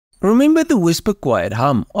Remember the whisper-quiet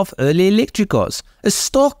hum of early electric cars, a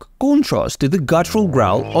stark contrast to the guttural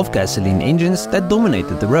growl of gasoline engines that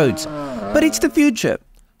dominated the roads. But it's the future,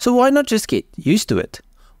 so why not just get used to it?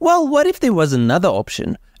 Well, what if there was another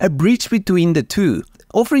option, a bridge between the two,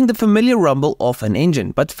 offering the familiar rumble of an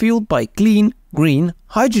engine but fueled by clean, green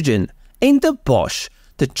hydrogen? Enter Bosch,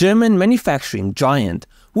 the German manufacturing giant,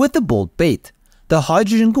 with a bold bet: the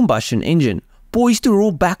hydrogen combustion engine, poised to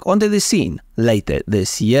roll back onto the scene later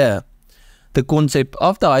this year. The concept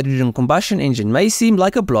of the hydrogen combustion engine may seem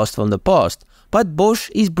like a blast from the past, but Bosch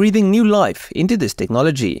is breathing new life into this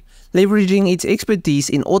technology, leveraging its expertise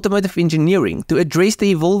in automotive engineering to address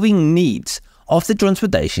the evolving needs of the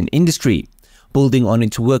transportation industry. Building on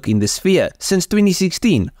its work in this sphere since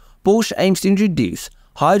 2016, Bosch aims to introduce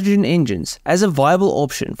hydrogen engines as a viable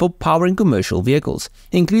option for powering commercial vehicles,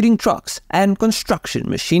 including trucks and construction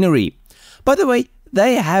machinery. By the way,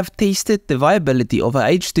 they have tested the viability of a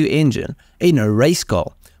H2 engine in a race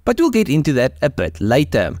car, but we'll get into that a bit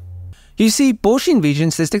later. You see, Bosch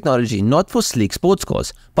envisions this technology not for sleek sports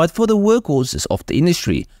cars, but for the workhorses of the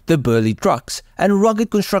industry, the burly trucks and rugged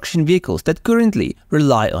construction vehicles that currently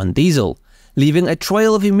rely on diesel, leaving a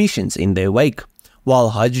trail of emissions in their wake. While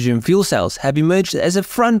hydrogen fuel cells have emerged as a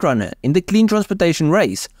frontrunner in the clean transportation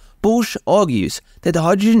race, Bosch argues that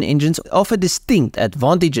hydrogen engines offer distinct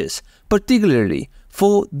advantages, particularly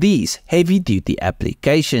for these heavy-duty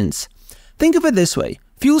applications. Think of it this way: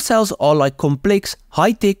 fuel cells are like complex,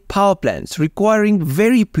 high-tech power plants requiring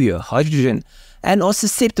very pure hydrogen and are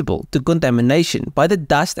susceptible to contamination by the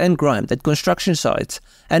dust and grime that construction sites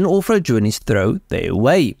and off-road journeys throw their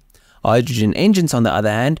way. Hydrogen engines, on the other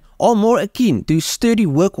hand, are more akin to sturdy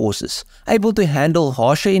workhorses, able to handle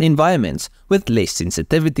harsher environments with less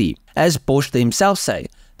sensitivity. As Bosch themselves say,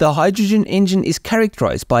 the hydrogen engine is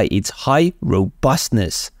characterized by its high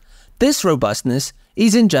robustness. This robustness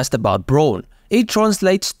isn't just about brawn, it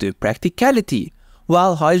translates to practicality.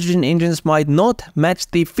 While hydrogen engines might not match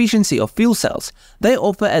the efficiency of fuel cells, they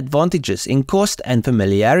offer advantages in cost and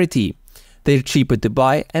familiarity. They're cheaper to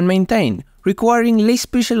buy and maintain, requiring less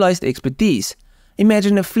specialized expertise.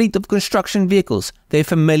 Imagine a fleet of construction vehicles, their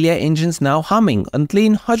familiar engines now humming on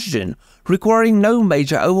clean hydrogen, requiring no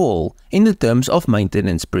major overhaul in the terms of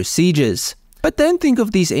maintenance procedures. But don't think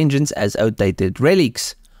of these engines as outdated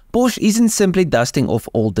relics. Bosch isn't simply dusting off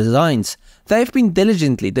old designs. They've been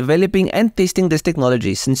diligently developing and testing this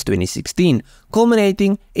technology since 2016,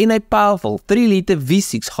 culminating in a powerful 3-liter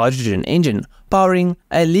V6 hydrogen engine powering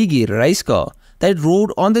a Ligier Racecar that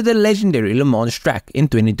roared onto the legendary Le Mans track in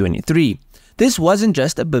 2023. This wasn't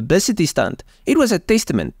just a publicity stunt, it was a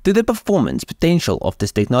testament to the performance potential of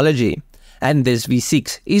this technology. And this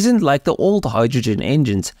V6 isn't like the old hydrogen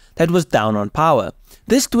engines that was down on power.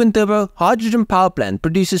 This twin-turbo hydrogen power plant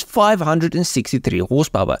produces 563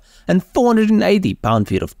 horsepower and 480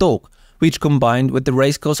 pound-feet of torque, which combined with the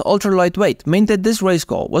racecar's ultra-light weight meant that this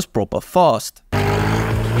racecar was proper fast.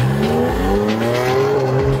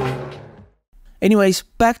 Anyways,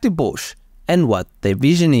 back to Bosch and what their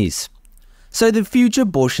vision is. So the future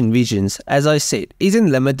Bosch envisions, as I said,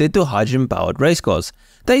 isn't limited to hydrogen-powered race cars.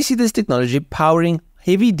 They see this technology powering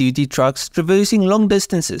heavy-duty trucks traversing long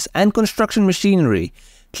distances and construction machinery,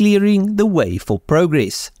 clearing the way for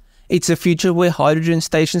progress. It's a future where hydrogen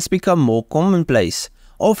stations become more commonplace,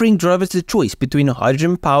 offering drivers the choice between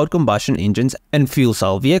hydrogen-powered combustion engines and fuel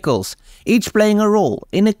cell vehicles, each playing a role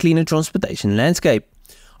in a cleaner transportation landscape.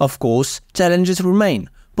 Of course, challenges remain.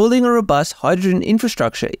 Building a robust hydrogen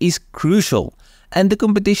infrastructure is crucial, and the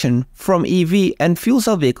competition from EV and fuel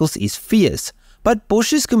cell vehicles is fierce. But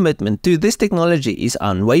Bosch's commitment to this technology is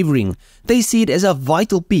unwavering. They see it as a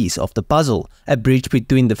vital piece of the puzzle, a bridge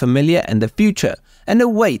between the familiar and the future, and a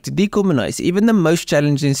way to decarbonize even the most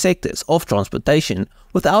challenging sectors of transportation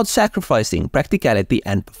without sacrificing practicality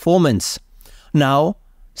and performance. Now,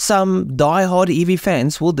 some die-hard EV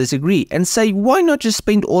fans will disagree and say, why not just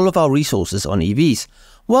spend all of our resources on EVs?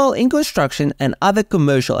 Well, in construction and other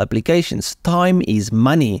commercial applications, time is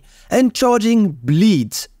money, and charging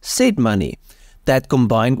bleeds said money. That,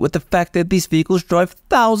 combined with the fact that these vehicles drive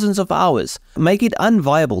thousands of hours, make it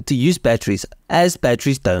unviable to use batteries, as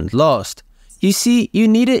batteries don't last. You see, you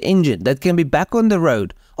need an engine that can be back on the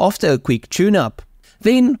road after a quick tune-up.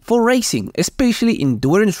 Then, for racing, especially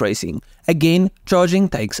endurance racing, again, charging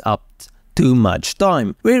takes up too much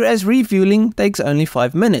time, whereas refueling takes only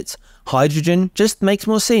 5 minutes. Hydrogen just makes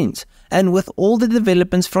more sense. And with all the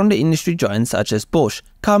developments from the industry giants such as Bosch,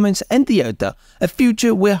 Cummins and Toyota, a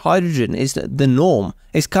future where hydrogen is the norm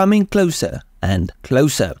is coming closer and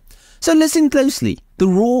closer. So listen closely. the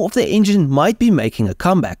roar of the engine might be making a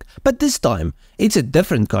comeback, but this time it's a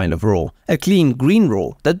different kind of roar, a clean green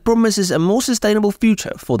roar that promises a more sustainable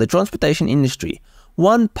future for the transportation industry,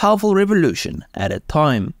 one powerful revolution at a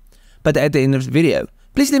time. But at the end of the video,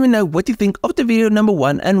 please let me know what you think of the video number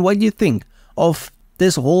 1 and what you think of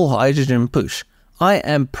this whole hydrogen push. I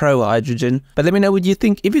am pro hydrogen, but let me know what you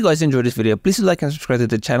think. If you guys enjoyed this video, please like and subscribe to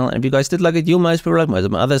the channel. And if you guys did like it, you'll most probably like most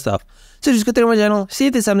of my other stuff. So just go to my channel, see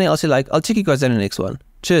if there's something else you like. I'll check you guys in the next one.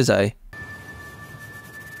 Cheers, eh?